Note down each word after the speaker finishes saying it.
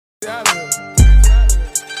Before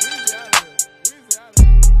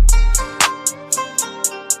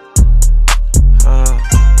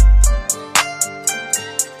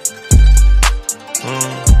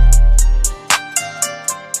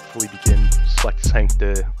we begin, just like to thank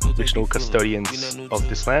the original custodians of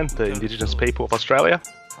this land, the Indigenous people of Australia.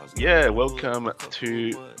 Yeah, welcome to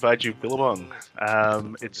Vaiju Billabong.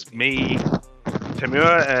 It's me,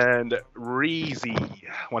 Tamura, and Reezy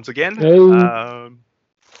once again. Hey.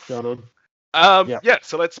 Yeah,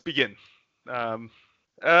 so let's begin.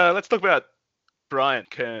 Let's talk about Brian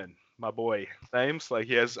Kern, my boy. Names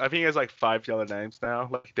like I think he has like 5 yellow names now.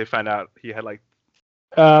 Like they found out he had like.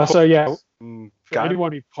 For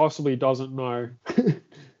anyone who possibly doesn't know,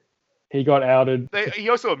 he got outed. He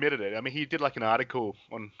also admitted it. I mean, he did like an article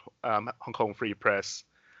on Hong Kong Free Press.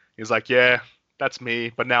 He was like, "Yeah, that's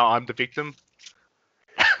me, but now I'm the victim."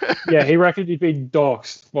 Yeah, he reckoned he'd been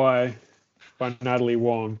doxxed by Natalie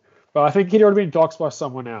Wong, but I think he'd already been doxxed by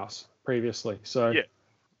someone else previously. So yeah,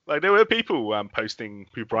 like there were people posting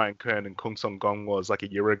who Brian Kern and Kung Song Gong was like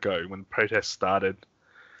a year ago when protests started.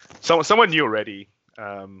 Someone knew already.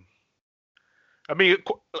 I mean,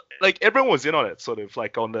 like everyone was in on it, sort of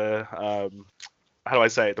like on the how do I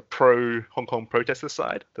say it, the pro Hong Kong protester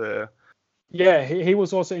side. He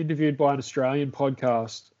was also interviewed by an Australian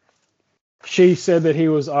podcast. She said that he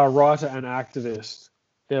was a writer and activist.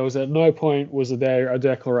 There was at no point was there a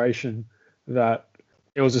declaration that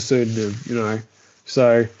it was a pseudonym, you know.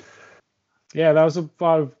 So yeah, that was a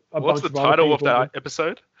part of a What's bunch the of title other of that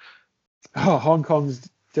episode? Oh, Hong Kong's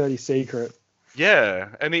Dirty Secret. Yeah,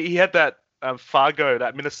 and he had that Fargo,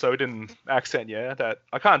 that Minnesotan accent, yeah, that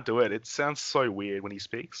I can't do it. It sounds so weird when he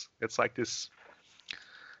speaks. It's like this,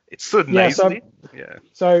 it's sort of nasally.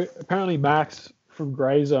 So apparently Max from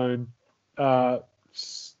Grey Zone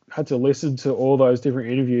had to listen to all those different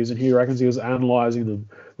interviews, and he reckons he was analysing them,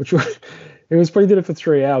 which it was pretty good for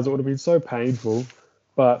 3 hours. It would have been so painful,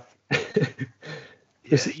 but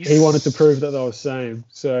he wanted to prove that they were the same.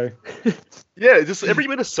 So yeah, just every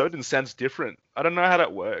Minnesotan sounds different. I don't know how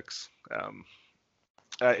that works.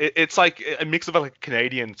 It's like a mix of like a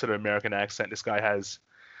Canadian sort of American accent this guy has.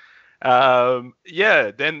 And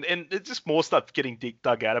it's just more stuff getting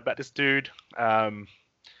dug out about this dude.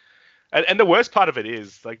 And the worst part of it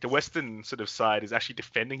is like the Western sort of side is actually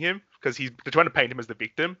defending him because they're trying to paint him as the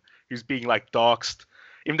victim who's being like doxxed,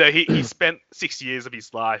 even though he spent 6 years of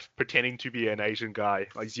his life pretending to be an Asian guy,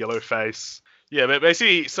 like his yellow face. Yeah, but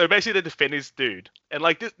basically they defend this dude, and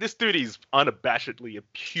like this dude is unabashedly a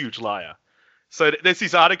huge liar. So there's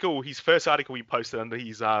his article, his first article he posted under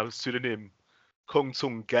his pseudonym Kung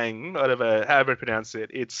Sung Gang, however you pronounce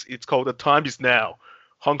it. It's called "The Time Is Now.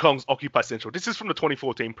 Hong Kong's Occupy Central." This is from the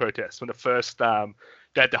 2014 protests when the first they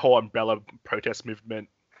had the whole umbrella protest movement.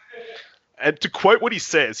 And to quote what he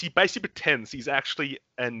says, he basically pretends he's actually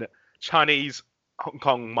an Chinese Hong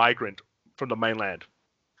Kong migrant from the mainland.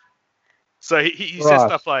 So he says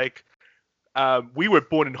stuff like, "We were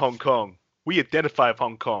born in Hong Kong. We identify with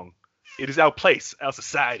Hong Kong. It is our place, our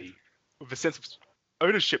society, with a sense of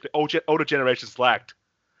ownership that older generations lacked."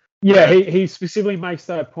 Yeah, he specifically makes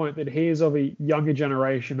that point that he is of a younger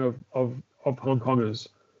generation of Hong Kongers.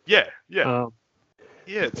 Yeah.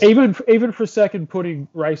 Even for a second, putting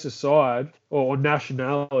race aside or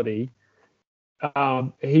nationality,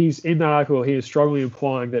 he's in the article. He is strongly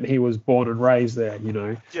implying that he was born and raised there. You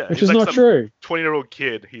know, which is like not true. 20-year-old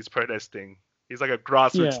kid, he's protesting. He's like a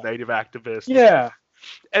grassroots native activist. Yeah,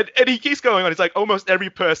 and he keeps going on. He's like almost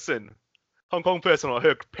every person, Hong Kong person or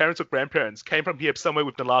her parents or grandparents, came from here somewhere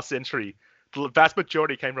within the last century. The vast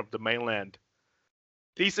majority came from the mainland.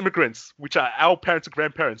 These immigrants, which are our parents and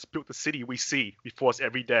grandparents, built the city we see before us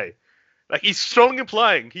every day. Like he's strongly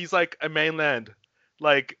implying he's like a mainland,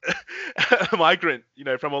 like a migrant, you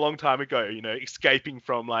know, from a long time ago, you know, escaping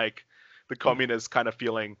from like the communist kind of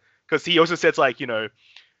feeling. Because he also says like, you know,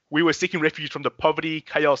 we were seeking refuge from the poverty,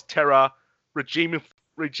 chaos, terror,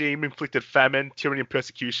 regime-inflicted famine, tyranny, and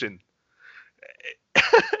persecution.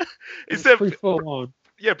 It's pretty full on.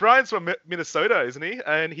 Yeah, Brian's from Minnesota, isn't he?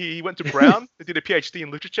 And he went to Brown and did a PhD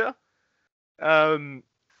in literature.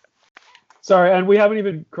 Sorry, and we haven't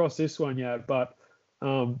even crossed this one yet, but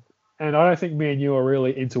and I don't think me and you are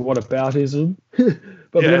really into whataboutism, but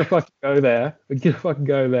we're gonna fucking go there.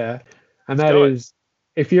 And that is,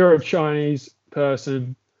 if you're a Chinese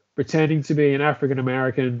person pretending to be an African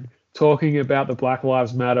American, talking about the Black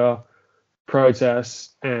Lives Matter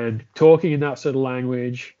protests and talking in that sort of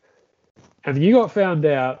language, and you got found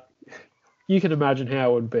out, you can imagine how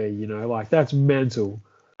it would be, you know, like that's mental.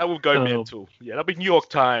 That will go mental. Yeah, that'll be New York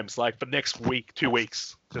Times, like for next week, 2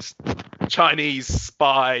 weeks. Just Chinese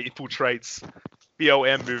spy infiltrates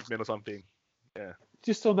BLM movement or something. Yeah.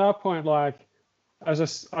 Just on that point, like,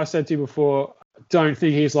 as I said to you before, don't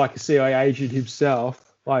think he's like a CIA agent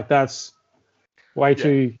himself. Like, that's way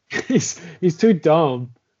too. He's too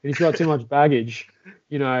dumb. And he's got too much baggage,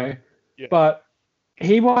 you know. Yeah. But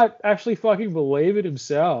he might actually fucking believe it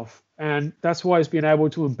himself, and that's why he's been able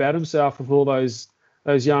to embed himself with all those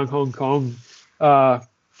young Hong Kong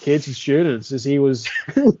kids and students, as he was.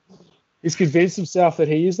 He's convinced himself that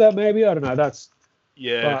he is that. Maybe, I don't know. I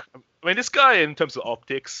mean, this guy in terms of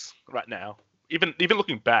optics right now, even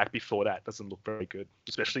looking back before that, doesn't look very good.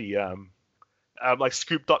 Especially like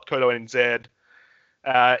Scoop.co.nz,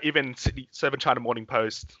 even Seven China Morning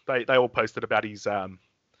Post. They all posted about his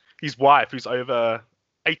wife, who's over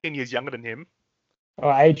 18 years younger than him.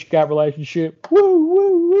 Age gap relationship. Woo,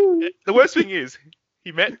 woo, woo. The worst thing is,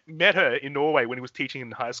 he met her in Norway when he was teaching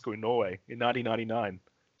in high school in Norway in 1999,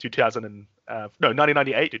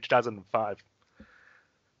 1998 to 2005.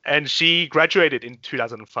 And she graduated in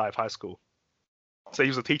 2005 high school. So he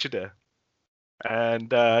was a teacher there.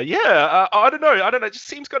 And I don't know. It just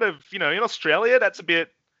seems kind of, in Australia, that's a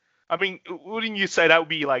bit, I mean, wouldn't you say that would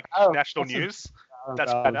be like national news?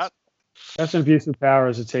 That's bad out. That's an abuse of power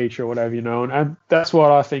as a teacher or whatever, and that's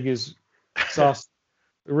what I think is sus.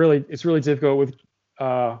 It's really difficult with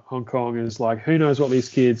Hong Kong, is like, who knows what these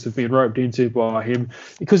kids have been roped into by him,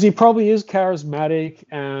 because he probably is charismatic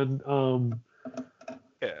and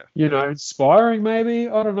inspiring, maybe.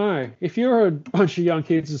 I don't know. If you're a bunch of young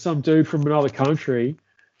kids and some dude from another country,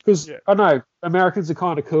 because I know Americans are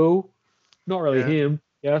kind of cool, not really him,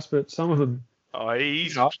 yes, but some of them. Oh,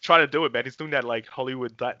 he's trying to do it, man. He's doing that like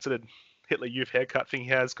Hollywood, that sort of Hitler Youth haircut thing he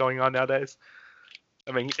has going on nowadays.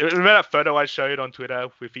 I mean, remember that photo I showed on Twitter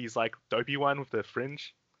with his like dopey one with the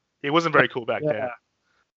fringe? He wasn't very cool back then.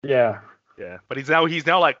 Yeah. Yeah, but he's now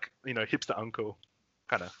like, hipster uncle,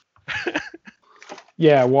 kind of.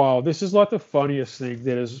 Yeah, wow. This is like the funniest thing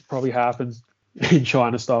that has probably happened in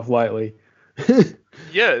China stuff lately.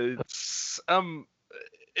 Yeah, it's and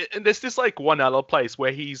there's this like one other place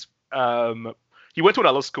where he went to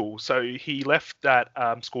another school, so he left that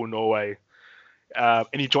school in Norway, and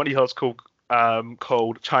he joined the other school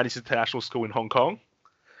called Chinese International School in Hong Kong.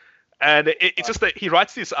 And it's just that he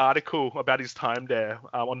writes this article about his time there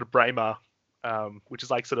on the Bremer, which is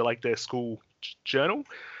like sort of like their school journal,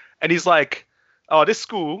 and he's like, "Oh, this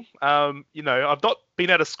school, I've not been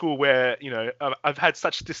at a school where I've had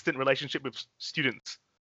such distant relationship with students."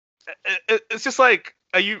 It's just like,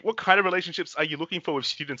 what kind of relationships are you looking for with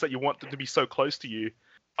students that you want them to be so close to you?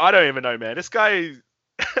 I don't even know, man. This guy,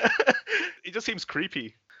 he just seems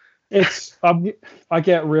creepy. I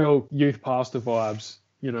get real youth pastor vibes,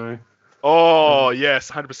 Oh,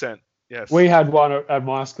 yes, 100%. Yes. We had one at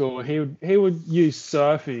my school, and he would use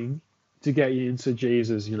surfing to get you into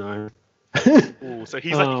Jesus, Ooh, so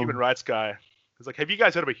he's like a human rights guy. He's like, have you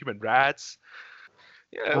guys heard about human rights?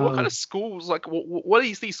 Yeah, what kind of schools, like, what are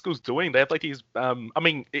these schools doing? They have like these, I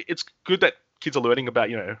mean, it's good that kids are learning about,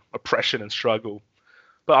 oppression and struggle,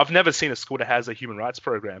 but I've never seen a school that has a human rights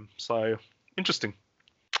program. So, interesting.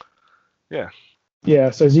 Yeah.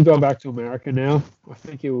 Yeah, so has he gone back to America now? I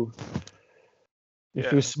think he'll, if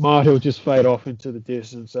he was smart, he'll just fade off into the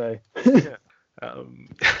distance, eh?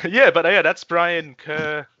 That's Brian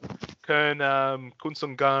Kern,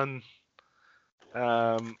 Kunsungan.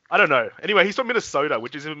 I don't know. Anyway, he's from Minnesota,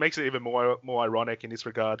 which makes it even more ironic in this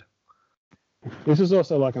regard. This is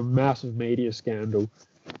also like a massive media scandal.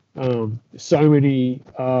 So many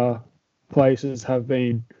places have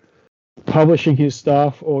been publishing his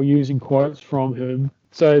stuff or using quotes from him,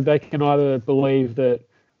 so they can either believe that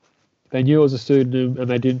they knew it was a pseudonym and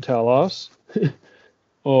they didn't tell us,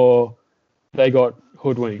 or they got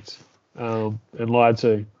hoodwinked and lied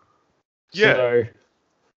to. Yeah. So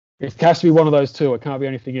it has to be one of those two. It can't be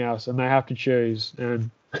anything else, and they have to choose.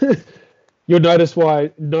 And you'll notice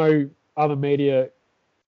why no other media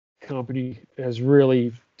company is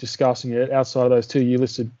really discussing it outside of those two you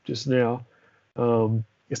listed just now.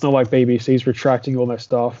 It's not like BBC's retracting all their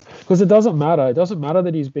stuff, because it doesn't matter. It doesn't matter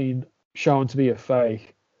that he's been shown to be a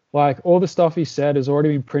fake. Like, all the stuff he said has already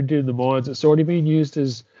been printed in the minds. It's already been used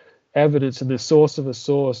as evidence and the source of a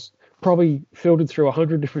source, probably filtered through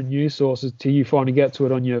 100 different news sources till you finally get to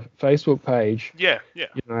it on your Facebook page. Yeah.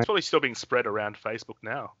 It's probably still being spread around Facebook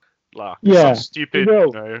now. Like, some stupid,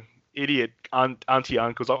 idiot auntie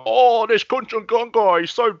uncles like, oh, this Kunchun guy,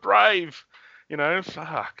 he's so brave.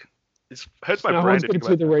 Fuck. It hurts my brain. One's going to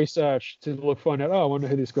do the research to find out, I wonder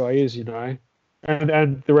who this guy is,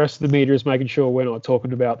 And the rest of the media is making sure we're not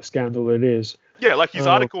talking about the scandal that it is. Yeah, like his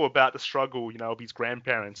article about the struggle, of his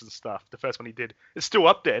grandparents and stuff. The first one he did, it's still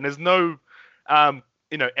up there, and there's no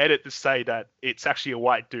edit to say that it's actually a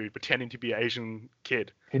white dude pretending to be an Asian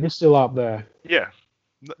kid. And it's still up there. Yeah.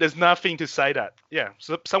 There's nothing to say that. Yeah.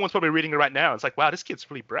 So someone's probably reading it right now. It's like, wow, this kid's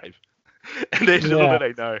really brave. And then little do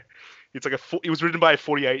they know. It's like it was written by a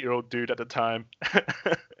 48-year-old dude at the time.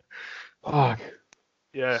 Fuck.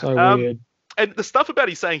 Yeah. So weird. And the stuff about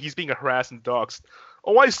he's saying he's being harassed and doxxed,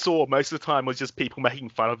 all I saw most of the time was just people making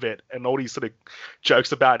fun of it and all these sort of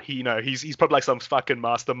jokes about he's probably like some fucking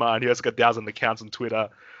mastermind who has like 1,000 accounts on Twitter.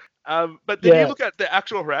 But then you look at the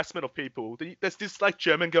actual harassment of people. There's this like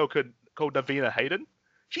German girl called Navina Hayden.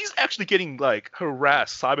 She's actually getting like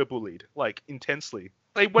harassed, cyberbullied, like intensely.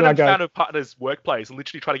 They went and found her partner's workplace and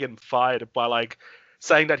literally tried to get him fired by like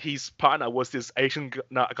saying that his partner was this Asian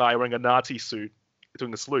guy wearing a Nazi suit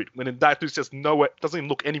doing a salute. When that dude's just doesn't even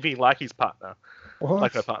look anything like his partner,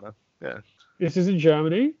 like her partner. Yeah. This is in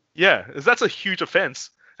Germany? Yeah, that's a huge offense.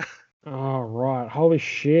 Oh, right. Holy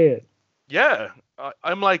shit. Yeah.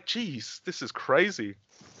 I'm like, geez, this is crazy.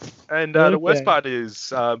 And the worst part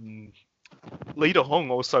is Lita Hong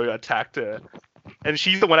also attacked her. And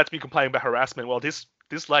she's the one that's been complaining about harassment. Well, this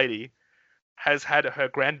lady has had her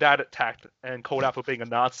granddad attacked and called out for being a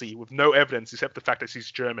Nazi with no evidence except the fact that she's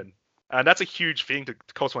German. And that's a huge thing to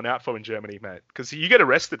call someone out for in Germany, mate. Because you get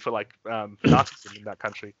arrested for like Nazism in that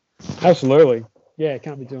country. Absolutely. Yeah,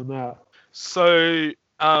 can't be doing that. So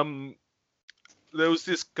there was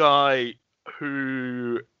this guy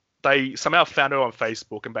who they somehow found her on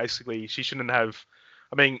Facebook, and basically she shouldn't have.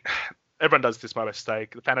 I mean, everyone does this by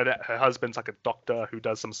mistake. They found out that her husband's like a doctor who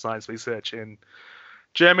does some science research in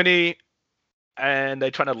Germany, and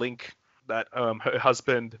they're trying to link that her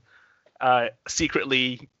husband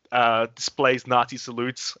secretly displays Nazi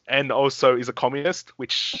salutes and also is a communist,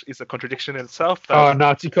 which is a contradiction in itself.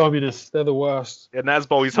 Nazi communists, they're the worst. Yeah,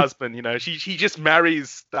 Nazbol, his husband, he just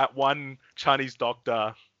marries that one Chinese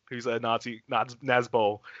doctor who's a Nazi,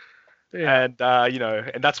 Nazbol. Yeah. And,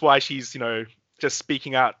 and that's why she's, just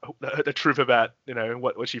speaking out the truth about,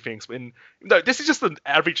 what she thinks. And this is just an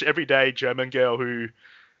average, everyday German girl who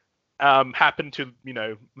happened to,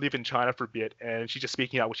 live in China for a bit, and she's just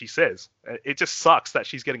speaking out what she says. It just sucks that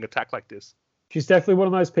she's getting attacked like this. She's definitely one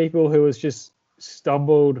of those people who has just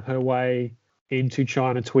stumbled her way into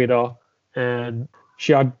China Twitter, and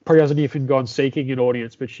she probably hasn't even gone seeking an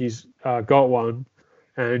audience, but she's got one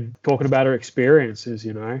and talking about her experiences,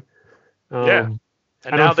 Yeah.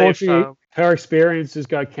 And now unfortunately, her experiences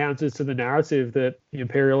go counter to the narrative that the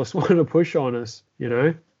imperialists want to push on us,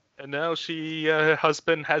 And now her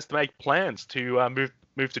husband has to make plans to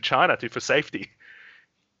move to China for safety,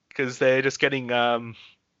 because they're just getting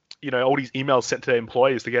all these emails sent to their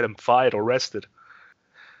employees to get them fired or arrested.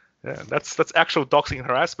 Yeah, that's actual doxing and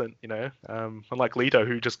harassment. Unlike Lito,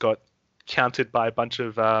 who just got counted by a bunch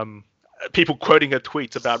of people quoting her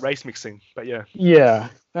tweets about race mixing. But yeah. Yeah,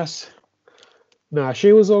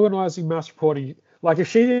 she was organising mass reporting. Like if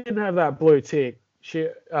she didn't have that blue tick, she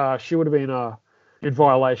would have been in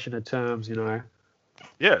violation of terms,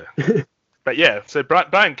 Yeah. But yeah, so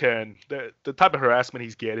Brian Kern, the type of harassment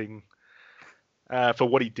he's getting for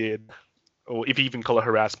what he did, or if you even call it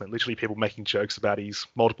harassment, literally people making jokes about his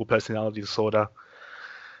multiple personality disorder.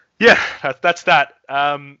 Yeah, that's that.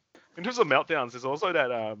 In terms of meltdowns, there's also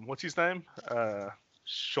that, what's his name?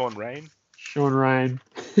 Shaun Rein. Shaun Rein.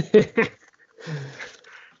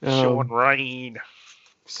 Shaun Rein.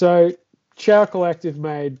 So, Chow Collective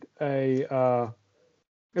made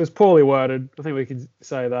it was poorly worded. I think we can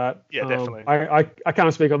say that. Yeah, definitely. I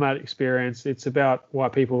can't speak on that experience. It's about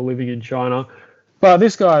white people living in China. But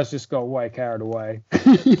this guy's just got way carried away.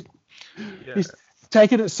 Yeah. He's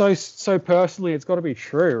taken it so personally. It's got to be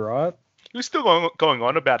true, right? He's still going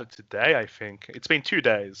on about it today, I think. It's been 2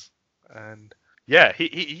 days. And yeah,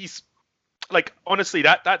 he's like, honestly,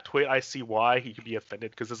 that tweet, I see why he could be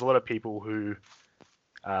offended, because there's a lot of people who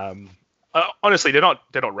honestly, they're not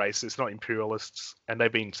racist, not imperialists, and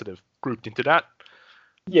they've been sort of grouped into that.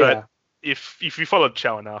 Yeah. But if you follow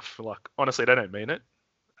Chow enough, like, honestly, they don't mean it.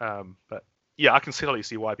 But yeah, I can totally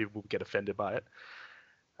see why people would get offended by it.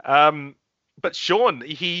 But Shaun,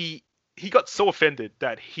 he got so offended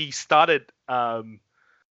that he started, actually,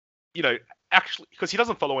 because he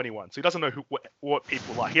doesn't follow anyone, so he doesn't know what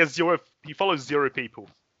people like. He follows 0 people.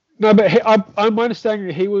 No, but I'm understanding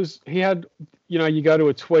that he had, you go to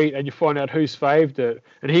a tweet and you find out who's faved it,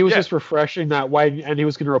 and he was just refreshing that way, and he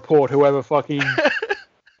was going to report whoever fucking.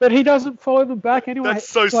 But he doesn't follow them back anyway. That's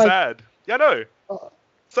so sad. Yeah, I know.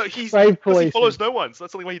 So he follows no one, so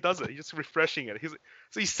that's the only way he does it. He's just refreshing it.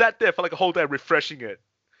 So he sat there for like a whole day refreshing it.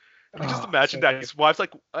 You just imagine that his wife's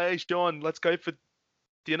like, "Hey, Shaun, let's go for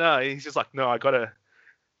dinner." And he's just like, "No, I gotta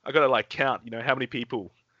like count. How many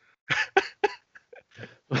people."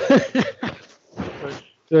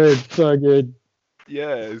 Dude, so good.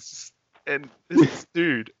 Yeah, and this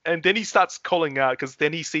dude, and then he starts calling out because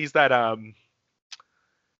then he sees that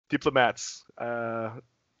diplomats, Zhou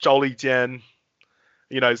Lijian,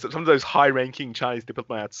 some of those high-ranking Chinese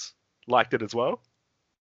diplomats liked it as well.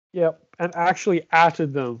 Yep, and actually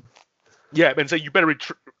added them. Yeah, and so you better,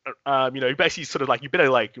 basically sort of like you better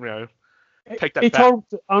take that he back. told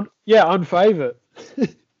him to unfave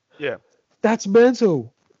it. Yeah, that's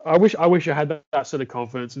mental. I wish I had that sort of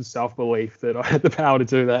confidence and self-belief that I had the power to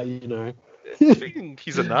do that. I think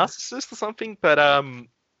he's a narcissist or something, but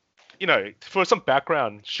for some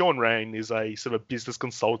background, Shaun Rein is a sort of business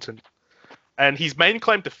consultant, and his main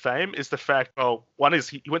claim to fame is the fact, well, one is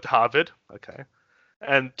he went to Harvard, okay,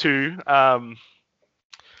 and two,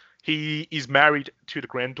 he is married to the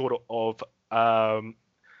granddaughter of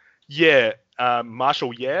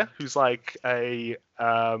Marshal Ye, who's like Ye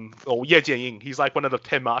Jianying. He's like one of the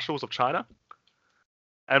 10 marshals of China,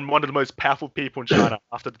 and one of the most powerful people in China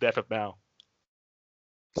after the death of Mao.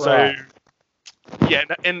 Right. So, yeah,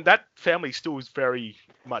 and that family still is very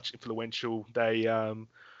much influential. They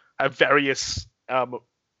have various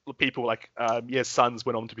people like sons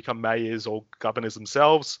went on to become mayors or governors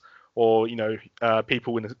themselves, or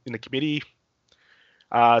people in the committee.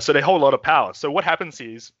 So they hold a lot of power. So what happens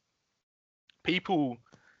is, people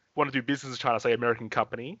want to do business in China, say American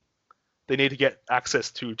company, they need to get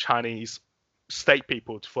access to Chinese state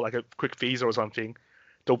people for like a quick visa or something.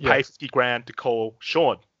 They'll pay 50 grand to call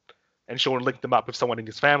Shaun, and Shaun link them up with someone in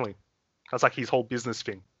his family. That's like his whole business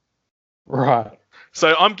thing. Right.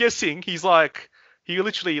 So I'm guessing he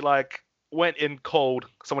literally went and called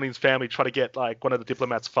someone in his family, try to get like one of the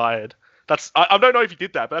diplomats fired. I don't know if he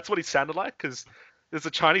did that, but that's what he sounded like, because there's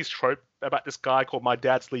a Chinese trope about this guy called My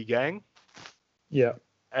Dad's Li Gang. Yeah.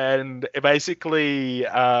 And basically,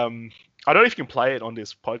 I don't know if you can play it on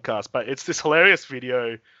this podcast, but it's this hilarious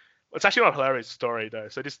video. It's actually not a hilarious story, though.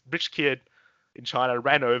 So this rich kid in China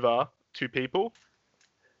ran over 2 people.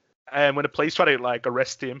 And when the police try to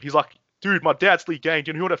arrest him, he's like, dude, my dad's Li Gang.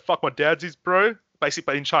 Do you know who the fuck my dad's is, bro?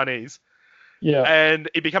 Basically in Chinese. Yeah. And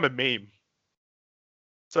it became a meme.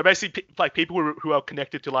 So basically, people who are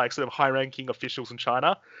connected to sort of high-ranking officials in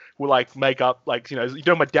China will make up you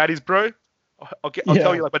know my dad is, bro. I'll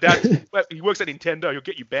tell you, my dad, he works at Nintendo. He'll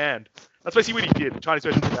get you banned. That's basically what he did. The Chinese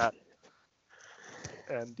version of that.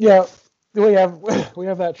 And yeah, we have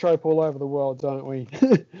that trope all over the world, don't we?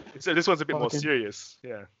 So this one's a bit more serious.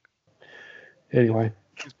 Yeah. Anyway,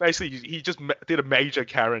 it's basically he just did a major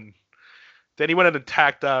Karen. Then he went and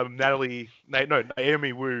attacked Naomi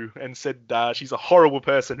Wu and said she's a horrible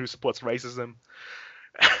person who supports racism.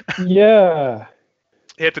 Yeah.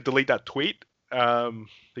 He had to delete that tweet.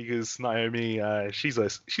 Because Naomi, she's a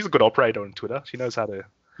good operator on Twitter. She knows how to.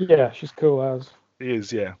 Yeah, she's cool as. She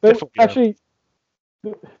is, yeah. But actually,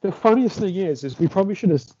 the funniest thing is we probably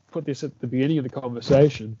should have put this at the beginning of the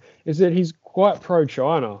conversation, is that he's quite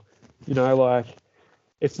pro-China.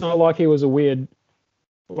 It's not like he was one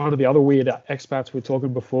of the other weird expats we're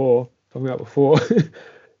talking about before.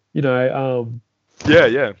 Yeah.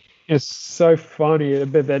 It's so funny,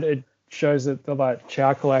 but then it shows that the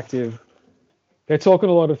Chow Collective, they're talking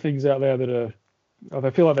a lot of things out there that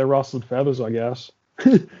they feel like they're rustling feathers, I guess.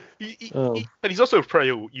 But he's also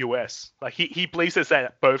pro-US. He believes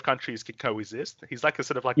that both countries can coexist. He's a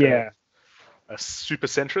sort of a super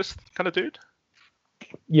centrist kind of dude.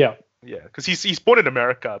 Yeah. Yeah, because he's born in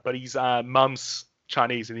America, but his mum's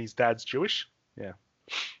Chinese and his dad's Jewish. Yeah.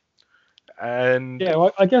 And yeah,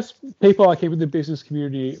 well, I guess people like him in the business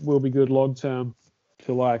community will be good long term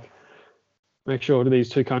to make sure that these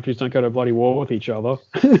two countries don't go to bloody war with each other.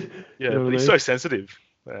 Yeah, but he's so sensitive.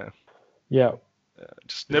 Yeah. Yeah.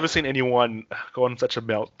 Just never seen anyone go on such a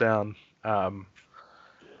meltdown.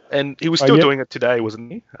 And he was still doing it today,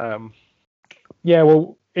 wasn't he? Yeah,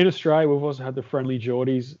 well, in Australia, we've also had the Friendly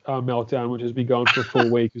Geordies meltdown, which has been going for a full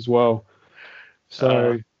week as well.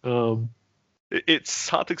 So, it's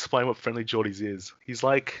hard to explain what Friendly Geordies is. He's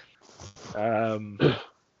like,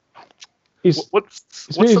 he's sort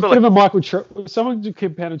of a Michael. Someone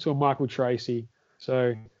compared him to a Michael Tracy.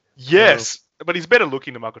 So yes, but he's better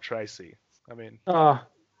looking than Michael Tracy. I mean,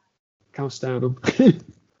 can't stand him.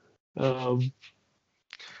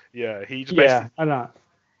 Yeah, he just I know.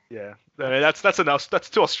 Yeah, that's enough. That's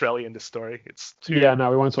too Australian. This story. It's too. Yeah,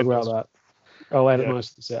 no, we won't talk about that. I'll edit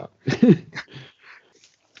most of this out.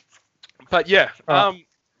 But yeah,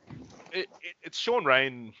 it's Shaun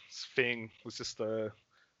Rein's thing was just a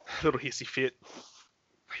little hissy fit.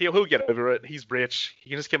 He'll get over it. He's rich. He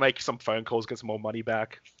can just make some phone calls, get some more money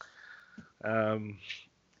back.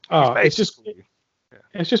 It's just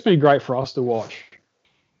been great for us to watch.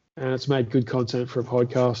 and it's made good content for a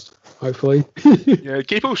podcast, hopefully. Yeah,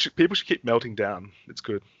 people should keep melting down. It's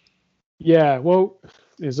good. Yeah, well,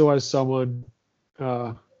 there's always someone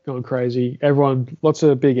going crazy. Everyone, lots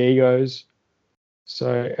of big egos.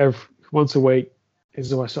 So once a week,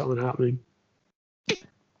 there's always something happening.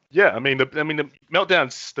 Yeah, I mean the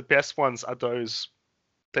meltdowns. The best ones are those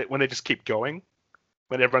that when they just keep going,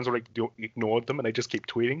 when everyone's already ignored them and they just keep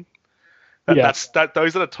tweeting. Those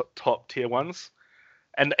are the top tier ones,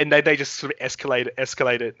 and they just sort of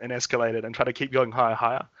escalate it and try to keep going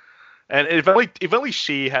higher. And if only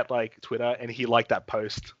she had like Twitter and he liked that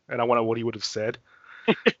post, and I wonder what he would have said.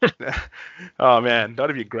 Oh man,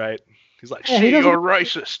 that'd be great. He's like, you're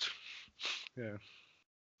racist. Yeah.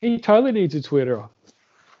 He totally needs a Twitter.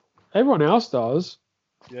 Everyone else does.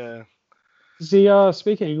 Yeah. Does he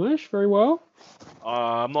speak English very well?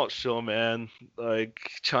 I'm not sure, man. Like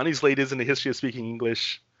Chinese leaders in the history of speaking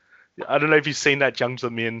English. I don't know if you've seen that those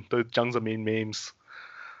Jiang Zemin memes.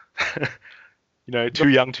 Too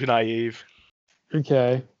young, too naive.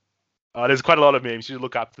 Okay. There's quite a lot of memes. You should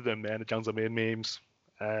look up to them, man. The Jiang Zemin memes.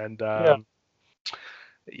 And I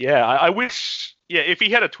wish. Yeah, if he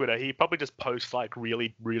had a Twitter, he'd probably just post like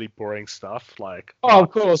really, really boring stuff. Like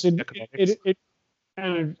of course, and I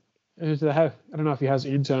don't know if he has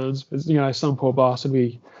interns, but some poor bastard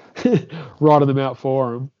be writing them out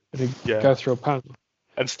for him and go through a panel.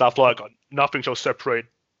 And stuff like nothing shall separate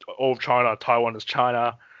all of China. Taiwan is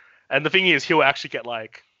China. And the thing is, he'll actually get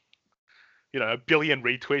like, a billion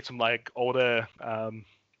retweets from like older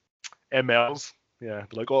MLs. Yeah,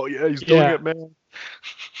 like, oh yeah, he's doing it, man.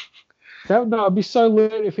 It'd be so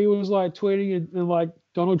lit if he was like tweeting and like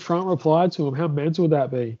Donald Trump replied to him. How mental would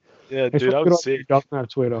that be? Yeah, dude, that would be sick. He doesn't have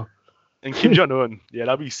Twitter. And Kim Jong Un,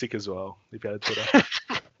 that'd be sick as well if he had Twitter.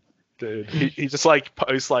 Dude, he just like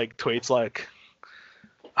posts like tweets like,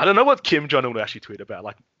 I don't know what Kim Jong Un would actually tweet about,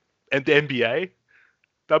 like, and the NBA.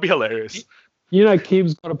 That'd be hilarious.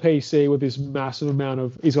 Kim's got a PC with this massive amount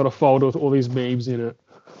of. He's got a folder with all these memes in it,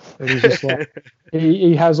 and he's just like,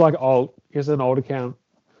 he has like he has an old account.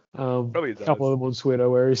 Probably a couple of them on Twitter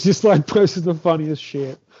where he's just like posting the funniest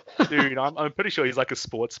shit. Dude, I'm pretty sure he's like a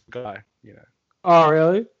sports guy. Oh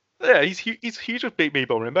really? Yeah, he's huge with Beat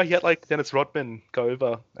Meatball. Remember, he had like Dennis Rodman go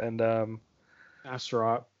over and. That's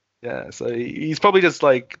right. Yeah, so he's probably just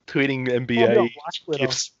like tweeting NBA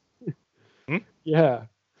gifs. Yeah.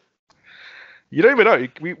 You don't even know.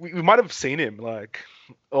 We might have seen him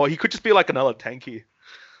or he could just be like another tanky.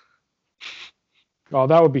 Oh,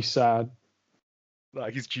 that would be sad.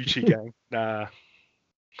 Like his Juchi gang. Nah.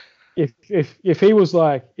 If he was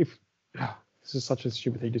like this is such a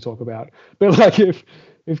stupid thing to talk about, but like if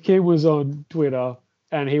Kim was on Twitter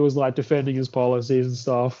and he was like defending his policies and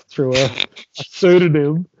stuff through a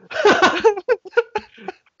pseudonym,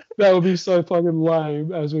 that would be so fucking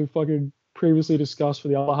lame, as we fucking previously discussed for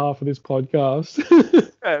the other half of this podcast.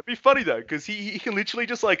 Yeah, it'd be funny though, because he can literally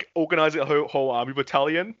just like organize a whole army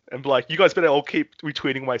battalion and be like, you guys better all keep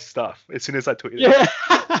retweeting my stuff as soon as I tweet it. Yeah.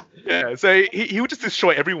 Yeah, so he would just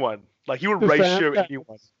destroy everyone. Like he would ratio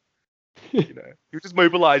anyone. He would just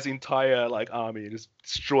mobilize the entire like army and just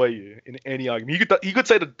destroy you in any argument. You could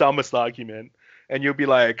say the dumbest argument and you'll be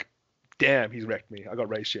like, damn, he's wrecked me. I got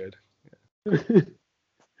ratioed.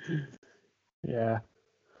 Yeah.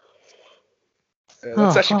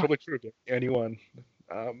 That's actually probably true of anyone.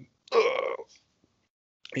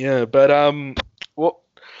 Yeah, but what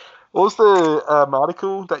was the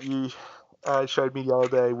article that you showed me the other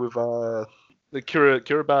day with the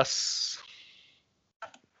Kiribati?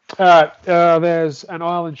 There's an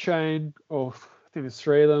island chain of, I think there's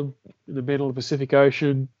 3 of them in the middle of the Pacific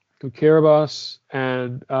Ocean called Kiribati,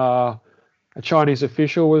 and a Chinese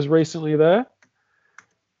official was recently there.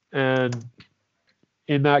 And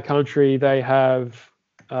in that country, they have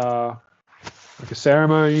like a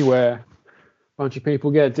ceremony where a bunch of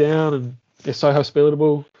people get down and they're so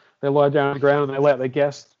hospitable. They lie down on the ground and they let their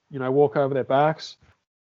guests, walk over their backs.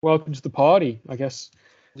 Welcome to the party, I guess.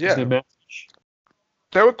 Yeah.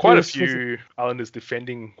 There were quite a few islanders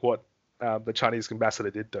defending what the Chinese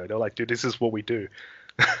ambassador did, though. They're like, dude, this is what we do.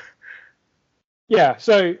 Yeah,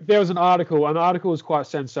 so there was an article, and the article was quite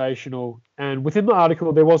sensational. And within the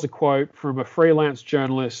article, there was a quote from a freelance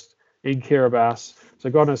journalist in Kiribati, so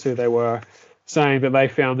God knows who they were, saying that they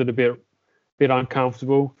found it a bit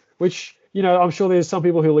uncomfortable, which, I'm sure there's some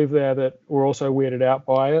people who live there that were also weirded out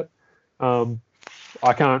by it.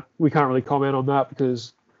 We can't really comment on that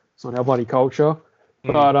because it's not our bloody culture.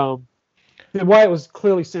 But the way it was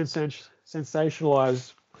clearly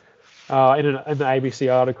sensationalized in the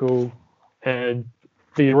ABC article, and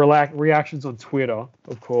the reactions on Twitter,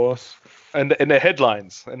 of course, and the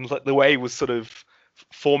headlines, and the way it was sort of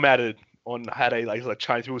formatted on how they like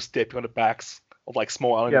Chinese people stepping on the backs of like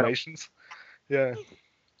small island nations. Yeah.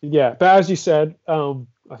 Yeah, but as you said, I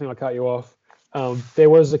think I cut you off. There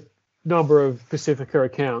was a number of Pacifica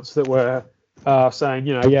accounts that were saying,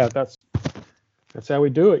 that's how we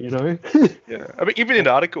do it, Yeah, I mean, even in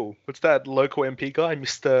the article, what's that local MP guy,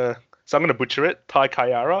 Mr. So I'm going to butcher it, Tai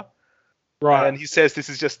Kayara. Right. And he says this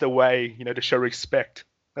is just a way, to show respect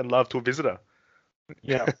and love to a visitor.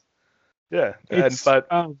 Yeah. Yeah. It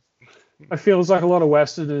feels like a lot of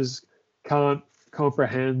Westerners can't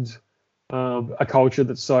comprehend a culture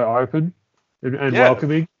that's so open and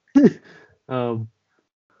welcoming.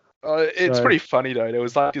 It's pretty funny, though. There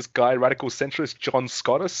was like this guy, radical centrist, John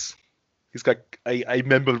Scottus. He's got a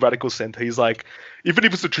member of Radical Center. He's like, even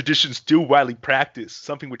if it's a tradition still widely practiced,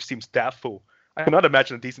 something which seems doubtful, I cannot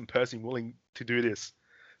imagine a decent person willing to do this.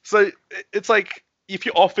 So it's like, if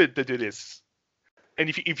you're offered to do this, and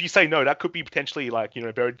if you say no, that could be potentially like,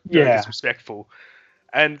 very disrespectful.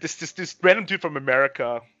 And this random dude from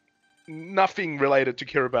America, nothing related to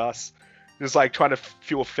Kiribati, is like trying to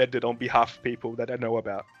feel offended on behalf of people that I know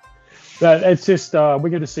about. It's just, we're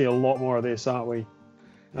going to see a lot more of this, aren't we?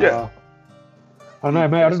 Yeah. I don't know,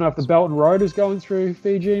 mate. I don't know if the Belt and Road is going through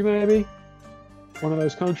Fiji, maybe. One of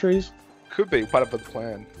those countries. Could be part of the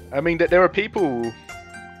plan. I mean, there are people,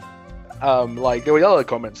 there were other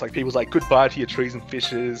comments, like people's like, goodbye to your trees and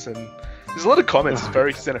fishes, and there's a lot of comments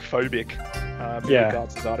very xenophobic in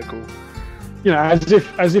regards to this article.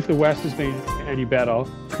 As if the West has been any better.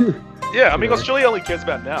 Yeah, I mean, Australia only cares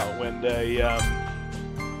about now when they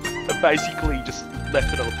basically just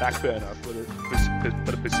left it on the back burner for the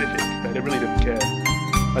Pacific. They really didn't care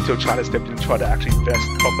until China stepped in and tried to actually invest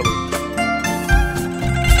properly.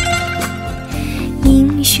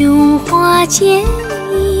 英雄花间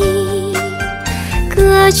意，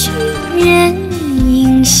歌曲人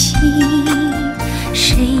影稀。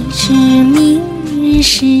谁知明日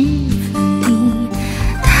时分里，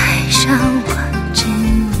台上望真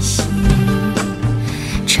心。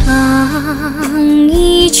唱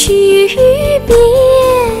一曲别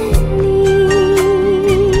离，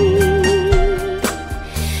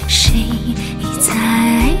谁在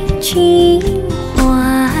君怀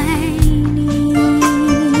里？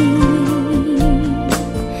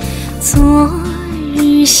昨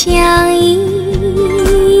日相依，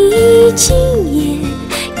今夜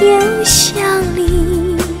又相离，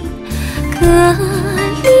各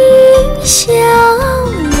临笑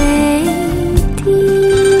泪滴。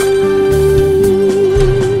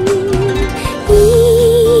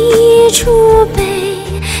一出悲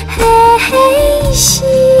喜，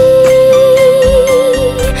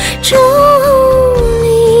众里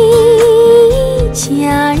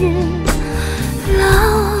佳人老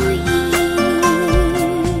矣，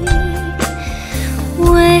为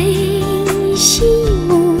戏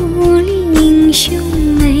幕里英雄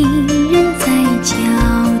美人在交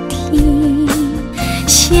替，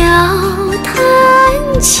笑谈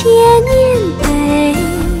千年。